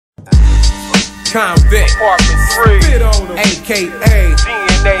Convict, Apartment 3, aka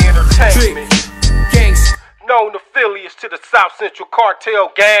DNA Entertainment. Gangsta, Known affiliates to the South Central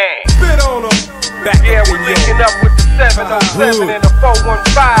Cartel gang. spit on them. Back Yeah, up we in linking your up with the 707 and the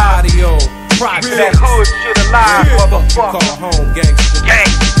 415. audio That project. hood shit alive, Call motherfucker. home, gangsta.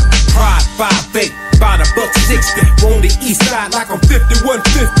 Gang. Pride 5-8, about $1.60. On the east side like I'm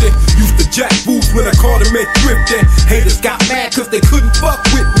 5150. Used to jack boots when I called them at thrifty. Haters got mad cause they couldn't fuck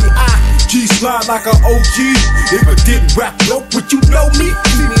with me. I G-slide like an OG. If I didn't rap dope, would you know me?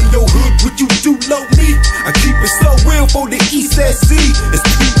 See me in your hood, would you do low me? I keep it so real for the East SC. It's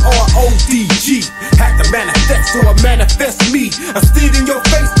PRODG. Had to manifest, so I manifest me. I stood in your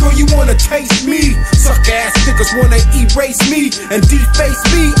face, girl, you wanna taste me. Suck ass niggas wanna erase me and deface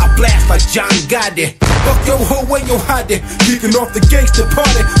me. I blast like John Gotti. Fuck your hoe and your hottie. Kicking off the gangsta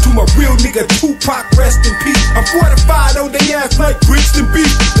party to my real nigga Tupac, rest in peace. I'm fortified on they ass like grits and beef.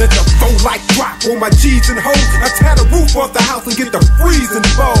 Let the phone like drop on my G's and hoes. I tear the roof off the house and get the freezing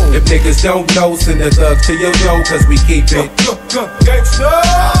bone. If niggas don't know, send the thugs to your door, cause we keep it Gangsta.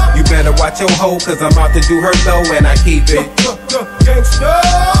 You better watch your hoe, cause I'm out to do her low and I keep it Gangsta.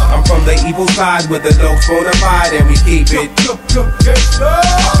 I'm from the evil side with the dogs bonafide and we keep it Gangsta.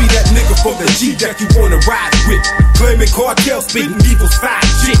 I be that nigga from the G that you wanna ride with. Claiming cartel, spitting evil side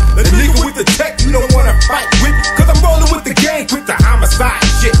shit. The nigga with the tech you don't wanna fight with. Cause I'm rolling with the gang with the homicide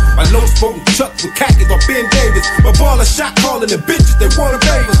shit. My low spoken Chuck with khakis or Ben Davis. My baller shot calling the bitches that wanna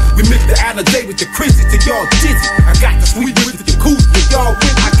favors. We mix the out of day with the crazy to y'all dizzy. I got the sweet with the jacuzzi with y'all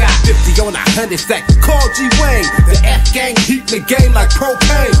with. I got 50 on a 100 sack. Call G Wayne. The F gang heat the game like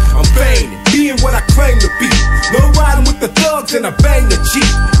propane. I'm vain, being what I claim to be. No riding with the thugs and I bang the G.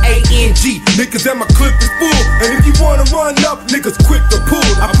 A-N-G, niggas and my clip is full. And if you wanna run up, niggas quick to pull.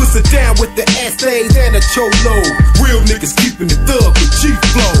 I push it down with the essays and the cholo. Real niggas keeping the thug with G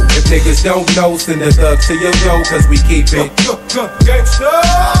flow. If niggas don't know, send the thugs to your door, cause we keep it Gangsta.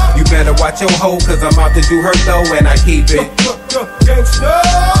 You better watch your hoe, cause I'm out to do her low and I keep it Gangsta.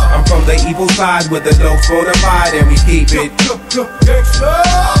 I'm from the evil side with the dogs bonafide and we keep it Gangsta.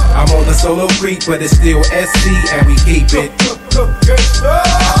 I'm on the solo creep, but it's still SC and we keep it Gangsta.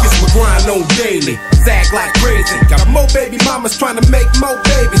 It's my grind on daily, sag like crazy. Got more baby mamas trying to make more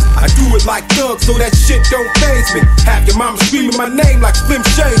babies. I do it like thugs, so that shit don't faze me. Have your mama screaming my name like Slim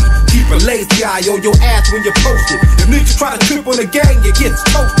Shady. Keep a lazy eye on your ass when you post it. If niggas try to trip on the gang, you get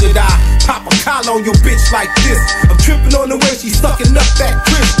toasted. I pop a collar on your bitch like this. I'm tripping on the way she sucking up that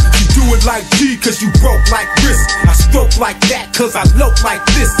crisp. She do it like G, cause you broke like wrist. I stroke like that, cause I lope like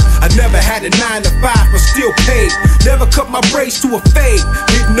this. I never had a 9 to 5, but still paid. Never cut my braids to a fade.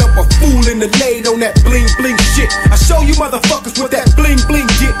 Hitting up a fool in the lane on that bling bling shit. I show you motherfuckers what that bling bling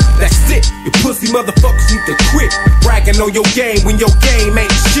get. That's it, you pussy motherfuckers need to quit bragging on your game when your game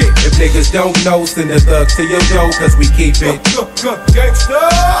ain't shit. If niggas don't know, send the thugs to your door, cause we keep it Gangsta.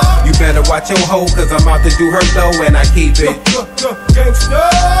 You better watch your hoe, cause I'm out to do her low and I keep it Gangsta.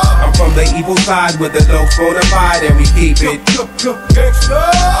 I'm from the evil side with the dogs bonafide and we keep it Gangsta.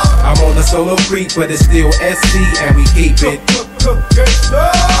 I'm on the solo creep, but it's still SC and we keep it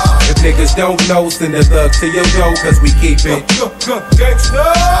Gangsta. If niggas don't know, send the thugs to your door, cause we keep it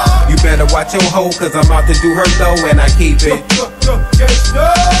Gangsta. You better watch your hoe, cause I'm out to do her low and I keep it Gangsta.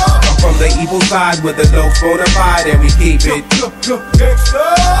 I'm from the evil side with the dogs bonafide and we keep it Gangsta.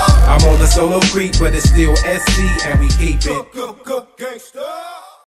 I'm on the solo creep, but it's still SC and we keep it Gangsta.